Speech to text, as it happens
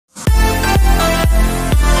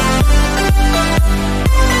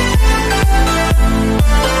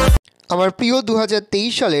আমার প্রিয়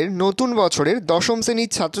 2023 সালের নতুন বছরের দশম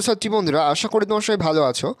শ্রেণীর ছাত্রছাত্রী বন্ধুরা, আশা করি তোমার সবাই ভালো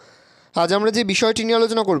আছো। আজ আমরা যে বিষয়টি নিয়ে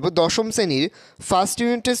আলোচনা করব দশম শ্রেণীর ফার্স্ট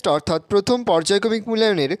ইউনিট টেস্ট অর্থাৎ প্রথম পর্যায়ক্রমিক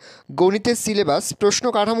মূল্যায়নের গণিতের সিলেবাস, প্রশ্ন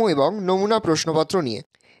কাঠামো এবং নমুনা প্রশ্নপত্র নিয়ে।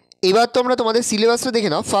 এবার তোমরা তোমাদের সিলেবাসটা দেখে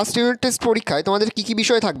নাও। ফার্স্ট ইউনিট টেস্ট পরীক্ষায় তোমাদের কী কী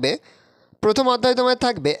বিষয় থাকবে। প্রথম অধ্যায় তোমাদের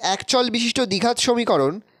থাকবে একচল বিশিষ্ট দ্বিঘাত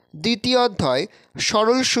সমীকরণ, দ্বিতীয় অধ্যায়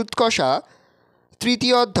সরল সুদ কষা,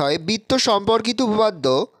 তৃতীয় অধ্যায় বৃত্ত সম্পর্কিত উপপাদ্য,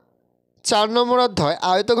 4 নম্বর অধ্যায়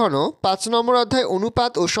আয়তঘন, 5 নম্বর অধ্যায়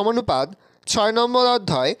অনুপাত ও সমানুপাত, 6 নম্বর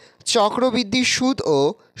অধ্যায় চক্রবৃদ্ধির সুদ ও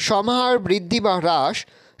সমাহার বৃদ্ধি বা হ্রাস,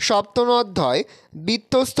 7ম অধ্যায়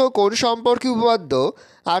বৃত্তস্থ কোণ সম্পর্কিত উপপাদ্য,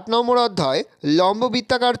 8 নম্বর অধ্যায় লম্ব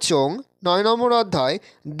বৃত্তাকার চোঙ, 9 নম্বর অধ্যায়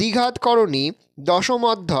দ্বিঘাতকরণী, 10ম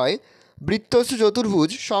অধ্যায় বৃত্তস্থ চতুর্ভুজ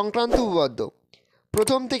সংক্রান্ত উপপাদ্য।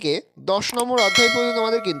 প্রথম থেকে 10 নম্বর অধ্যায় পর্যন্ত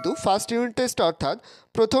আমাদের কিন্তু ফার্স্ট ইউনিট টেস্ট অর্থাৎ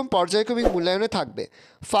প্রথম পর্যায়ক্রমিক মূল্যায়নে থাকবে।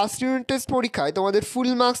 ফার্স্ট ইউনিট টেস্ট পরীক্ষায় তোমাদের ফুল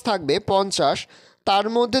মার্কস থাকবে 50, তার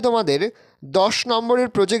মধ্যে তোমাদের 10 নম্বরের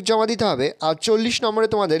প্রজেক্ট জমা দিতে হবে আর 40 নম্বরে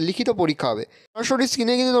তোমাদের লিখিত পরীক্ষা হবে। সরাসরি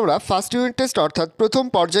স্ক্রিনে কিন্তু তোমরা ফার্স্ট ইউনিট টেস্ট অর্থাৎ প্রথম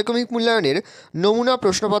পর্যায়ক্রমিক মূল্যায়নের নমুনা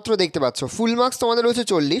প্রশ্নপত্র দেখতে পাচ্ছ। ফুল মার্কস তোমাদের রয়েছে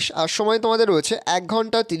 40 আর সময় তোমাদের রয়েছে 1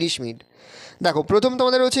 ঘন্টা 30 মিনিট। দেখো, প্রথম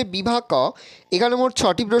তোমাদের রয়েছে বিভাগ ক। এখানে মোট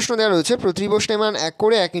 6টি প্রশ্ন দেওয়া রয়েছে। প্রতিটি প্রশ্নের মান 1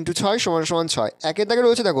 করে 1 × 6 = 6। একের দাগে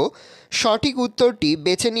রয়েছে, দেখো সঠিক উত্তরটি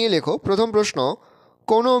বেছে নিয়ে লেখো। প্রথম প্রশ্ন,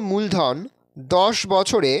 কোনো মূলধন 10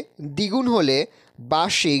 বছরে দ্বিগুণ হলে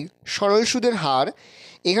বার্ষিক সরল সুদের হার।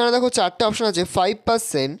 এখানে দেখো 4টে অপশান আছে,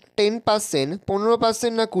 5%, 10%,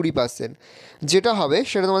 15% না 20%। যেটা হবে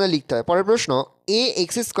সেটা তোমাদের লিখতে হবে। পরের প্রশ্ন,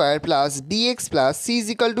 ax² + bx + c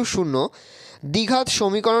 = 0 দ্বিঘাত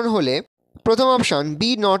সমীকরণ হলে প্রথম অপশান b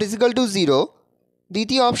 ≠ 0,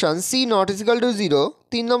 দ্বিতীয় option c ≠ 0,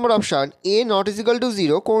 3 number option a ≠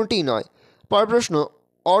 0, কোনটিই নয়। পরের প্রশ্ন,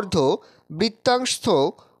 অর্ধ বৃত্তাংশস্থ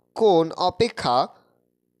কোণ অপেক্ষা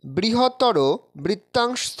বৃহত্তর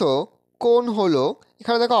বৃত্তাংশস্থ কোণ হলো।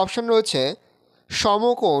 এখানে দেখো অপশান রয়েছে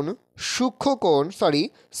সমকোণ,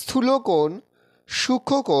 স্থূল কোণ,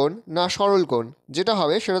 সূক্ষ্ম কোণ না সরল কোণ। যেটা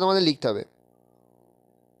হবে সেটা তোমাদের লিখতে হবে।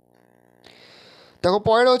 দেখো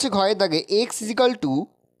পরে রয়েছে ঘয়ের দাগে x =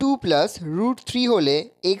 2 + √3 হলে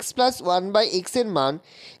x + 1/x এর মান।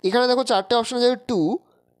 এখানে দেখো 4টে অপশান আছে, 2,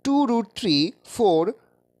 2√3, 4,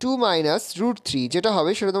 2 - √3। যেটা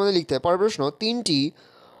হবে সেটা তোমাদের লিখতে হবে। পরের প্রশ্ন, 3টি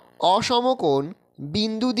অসমকোণ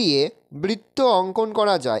বিন্দু দিয়ে বৃত্ত অঙ্কন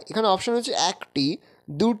করা যায়। এখানে অপশান হচ্ছে 1টি,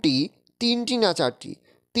 2টি, 3টি না 4টি।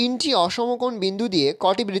 3টি অসমকোণ বিন্দু দিয়ে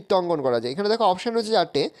কটি বৃত্ত অঙ্কন করা যায়। এখানে দেখো অপশান হচ্ছে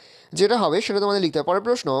 4টে। যেটা হবে সেটা তোমাদের লিখতে হবে। পরের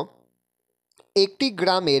প্রশ্ন, একটি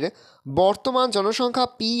গ্রামের বর্তমান জনসংখ্যা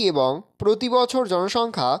p এবং প্রতি বছর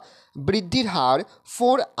জনসংখ্যা বৃদ্ধির হার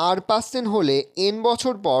 4r% হলে n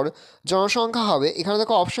বছর পর জনসংখ্যা হবে। এখানে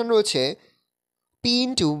দেখো অপশান রয়েছে p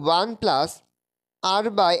 × 1 +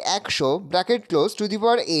 r/100 bracket close to the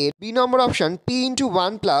power n। B number option p ×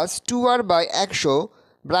 1 + 2r/100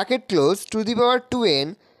 bracket close to the power 2n,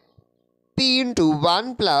 p × 1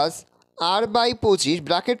 + r/25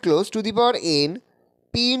 bracket close to the power n,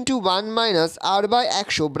 p × 1 -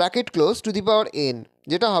 r/100 bracket close to the power n।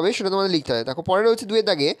 যেটা হবে সেটা তোমাদের লিখতে হবে। দেখো পরে রয়েছে 2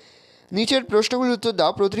 দাগে নিচের প্রশ্নগুলির উত্তর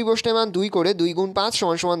দাও। প্রতিটি প্রশ্নের মান 2 করে 2 × 5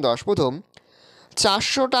 = 10। প্রথম,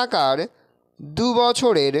 400 টাকার 2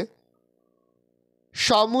 বছরের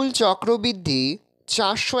সমূল চক্রবৃদ্ধি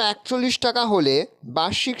 441 টাকা হলে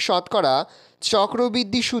বার্ষিক শতকরা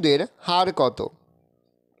চক্রবৃদ্ধি সুদের হার কত?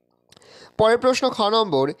 পরের প্রশ্ন খ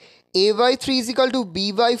নম্বর, a/3 =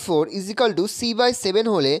 b/4 = c/7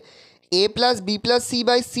 হলে a + b +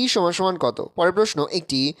 c/c = কত? পরের প্রশ্ন,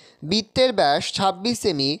 একটি বৃত্তের ব্যাস 26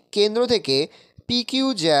 সেমি, কেন্দ্র থেকে PQ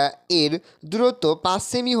এর দূরত্ব 5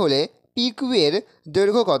 সেমি হলে PQ এর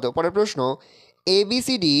দৈর্ঘ্য কত? পরের প্রশ্ন,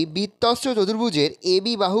 ABCD বৃত্তস্থ চতুর্ভুজের AB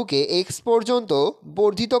বাহুকে x পর্যন্ত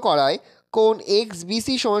বর্ধিত করায় কোণ XBC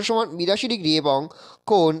 = 82 ডিগ্রি এবং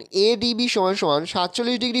কোণ ADB =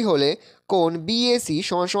 47 ডিগ্রি হলে কোণ BAC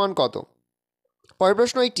 = কত? পরের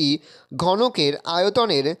প্রশ্ন, একটি ঘনকের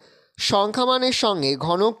আয়তনের সংখ্যামানের সঙ্গে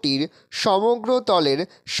ঘনকটির সমগ্র তলের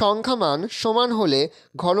সংখ্যামান সমান হলে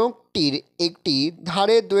ঘনকটির একটি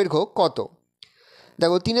ধারের দৈর্ঘ্য কত?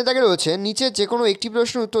 দেখো 3 দাগে রয়েছে, নিচে যে কোনো একটি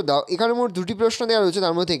প্রশ্নের উত্তর দাও। এখানে মোট 2টি প্রশ্ন দেওয়া রয়েছে,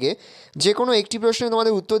 তার মধ্যে থেকে যে কোনো একটি প্রশ্নে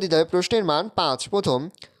তোমাদের উত্তর দিতে হবে। প্রশ্নের মান 5। প্রথম,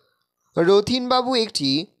 রথিনবাবু একটি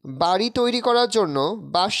বাড়ি তৈরি করার জন্য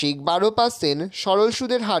বার্ষিক 12% সরল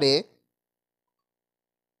সুদের হারে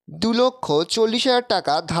 2,40,000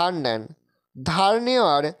 টাকা ধার নেন। ধার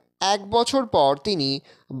নেওয়ার 1 বছর পর তিনি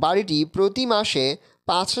বাড়িটি প্রতি মাসে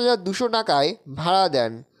 5,200 টাকায় ভাড়া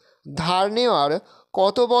দেন। ধার নেওয়ার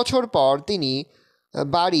কত বছর পর তিনি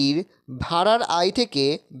বাড়ির ভাড়ার আয় থেকে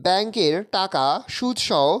ব্যাংকের টাকা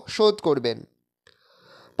সুদসহ শোধ করবেন।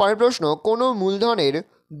 পরের প্রশ্ন, কোনো মূলধনের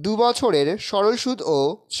 2 বছরের সরল সুদ ও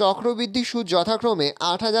চক্রবৃদ্ধি সুদ যথাক্রমে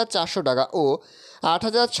 8,400 টাকা ও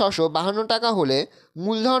 8,652 টাকা হলে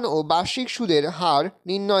মূলধন ও বার্ষিক সুদের হার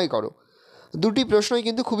নির্ণয় করো। দুটি প্রশ্নই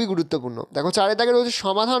কিন্তু খুবই গুরুত্বপূর্ণ। দেখো 4 দাগে রয়েছে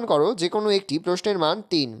সমাধান করো যে কোনো একটি প্রশ্নের মান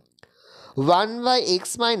 3। 1/x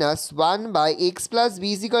minus 1/x plus b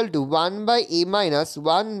is equal to 1/a minus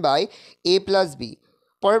 1/a plus b।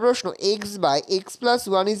 পরের প্রশ্ন, x/x plus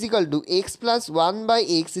 1 is equal to x plus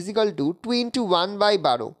 1/x is equal to 2 into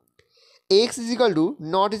 1/12। x is equal to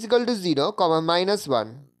not is equal to 0, -1।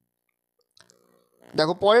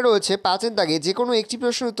 দেখো পরে রয়েছে 5 দাগে যে কোনো একটি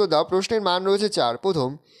প্রশ্নের উত্তর দাও। প্রশ্নের মান রয়েছে 4। প্রথম,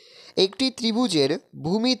 একটি ত্রিভুজের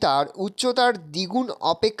ভূমি তার উচ্চতার দ্বিগুণ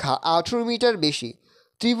অপেক্ষা 18 মিটার বেশি।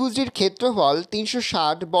 ত্রিভুজটির ক্ষেত্রফল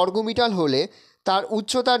 360 বর্গমিটার হলে তার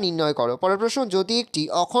উচ্চতা নির্ণয় করো। পরের প্রশ্ন, যদি একটি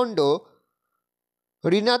অখণ্ড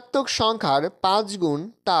ঋণাত্মক সংখ্যার 5 গুণ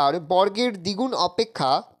তার বর্গের দ্বিগুণ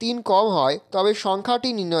অপেক্ষা 3 কম হয় তবে সংখ্যাটি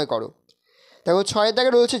নির্ণয় করো। দেখো 6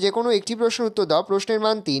 দাগে রয়েছে যে কোনো একটি প্রশ্নের উত্তর দাও। প্রশ্নের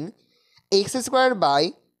মান 3। x² by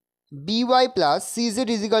by plus cz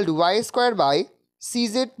is equal to y² by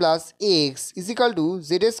cz plus ax is equal to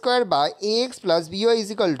z² by ax plus by is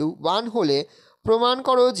equal to 1 হলে প্রমাণ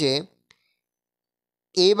করো যে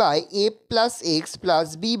a by a plus x plus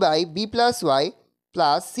b by b plus y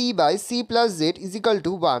plus c by c plus z is equal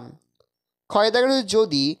to 1। ক্ষয় দেখা রয়েছে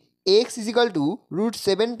যদি x is equal to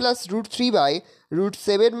 √7 plus √3 by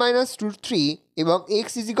 √7 minus √3 এবং x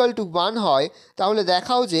is equal to 1 হয় তাহলে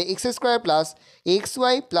দেখাও যে x² plus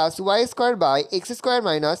xy plus y² by x²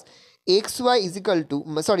 minus xy is equal to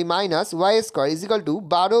minus y² is equal to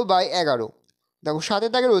 12/11। দেখো 7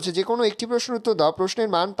 দাগে রয়েছে যে কোনো একটি প্রশ্নের উত্তর দাও। প্রশ্নের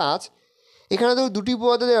মান 5। এখানে দেখো দুটি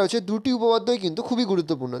উপপাদ্য দেওয়া রয়েছে, দুটি উপপাদ্যই কিন্তু খুবই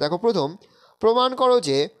গুরুত্বপূর্ণ। দেখো প্রথম, প্রমাণ করো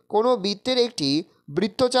যে কোনো বৃত্তের একটি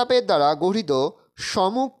বৃত্তচাপের দ্বারা গঠিত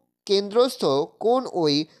সমকেন্দ্রস্থ কোণ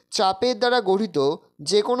ওই চাপের দ্বারা গঠিত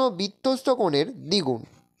যে কোনো বৃত্তস্থ কোণের দ্বিগুণ।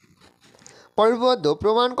 পরের উপপাদ্য,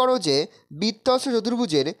 প্রমাণ করো যে বৃত্তস্থ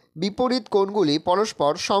চতুর্ভুজের বিপরীত কোণগুলি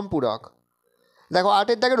পরস্পর সম্পূরক। দেখো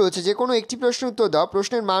 8 দাগে রয়েছে যে কোনো একটি প্রশ্নের উত্তর দাও।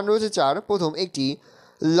 প্রশ্নের মান রয়েছে 4। প্রথম, একটি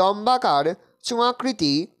লম্বাকার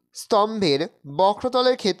চুঙাকৃতি স্তম্ভের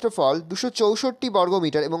বক্রতলের ক্ষেত্রফল 264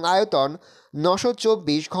 বর্গমিটার এবং আয়তন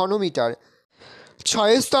 924 ঘনমিটার।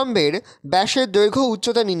 6 স্তম্ভের ব্যাসের দৈর্ঘ্য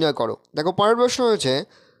উচ্চতা নির্ণয় করো। দেখো পরের প্রশ্ন রয়েছে,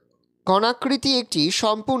 ঘনাকৃতি একটি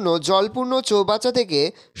সম্পূর্ণ জলপূর্ণ চৌবাচ্চা থেকে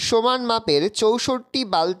সমান মাপের 64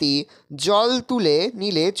 বালতি জল তুলে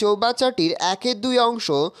নিলে চৌবাচ্চাটির 1/2 অংশ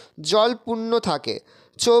জলপূর্ণ থাকে।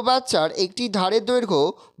 চৌবাচ্চার একটি ধারের দৈর্ঘ্য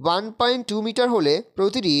 1.2 মিটার হলে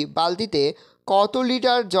প্রতিটি বালতিতে কত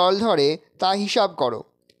লিটার জল ধরে তা হিসাব করো।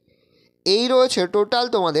 এই রয়েছে টোটাল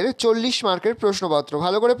তোমাদের 40 মার্কের প্রশ্নপত্র।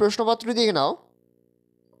 ভালো করে প্রশ্নপত্রটি দেখে নাও।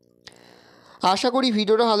 আশা করি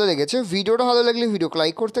ভিডিওটা ভালো লেগেছে। ভিডিওটা ভালো লাগলে ভিডিওকে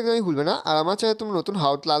লাইক করতে একদমই ভুলবে না। আর আমার চ্যানেল তুমি নতুন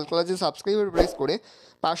হাউট লাল কালার যে সাবস্ক্রাইবার প্রেস করে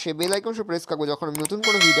পাশে বেল আইকন সে প্রেস করবো, যখন আমি নতুন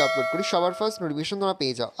কোনো ভিডিও আপলোড করি সবার ফার্স্ট নোটিফিকেশন তোমরা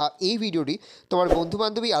পেয়ে যাও। আর এই ভিডিওটি তোমার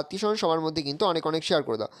বন্ধুবান্ধবী আত্মীয়স্বজন সবার মধ্যে কিন্তু অনেক শেয়ার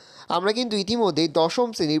করে দাও। আমরা কিন্তু ইতিমধ্যেই 10ম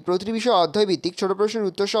শ্রেণীর প্রতিটি বিষয় অধ্যায়ভিত্তিক ছোটো প্রশ্নের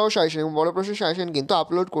উত্তর সহ সাজেশন এবং বড় প্রশ্নের সাজেশন কিন্তু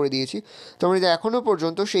আপলোড করে দিয়েছি। তোমরা যদি এখনও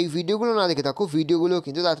পর্যন্ত সেই ভিডিওগুলো না দেখে থাকো, ভিডিওগুলো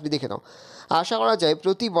কিন্তু তাড়াতাড়ি দেখে নাও। আশা করা যায়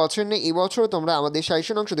প্রতি বছর নেই এবছরও তোমরা আমাদের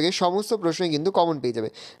সাজেশন অংশ থেকে সমস্ত প্রশ্নে কিন্তু কমন পেয়ে যাবে।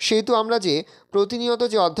 সেহেতু আমরা যে প্রতিনিয়ত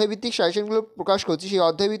যে অধ্যায়ভিত্তিক সাজেশনগুলো প্রকাশ করছি সেই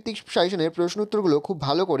অধ্যায়ভিত্তিক সাজেশনের প্রশ্ন উত্তরগুলো খুব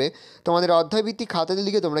ভালো করে তোমাদের অধ্যায়ভিত্তিক খাতাতে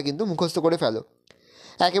লিখে তোমরা কিন্তু মুখস্থ করে ফেলো।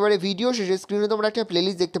 একেবারে ভিডিও শেষে স্ক্রিনে তোমরা একটা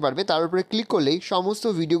প্লেলিস্ট দেখতে পারবে, তার উপরে ক্লিক করলেই সমস্ত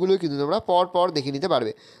ভিডিওগুলো কিন্তু তোমরা পর দেখে নিতে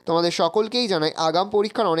পারবে। তোমাদের সকলকেই জানাই আগাম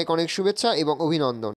পরীক্ষার অনেক শুভেচ্ছা এবং অভিনন্দন।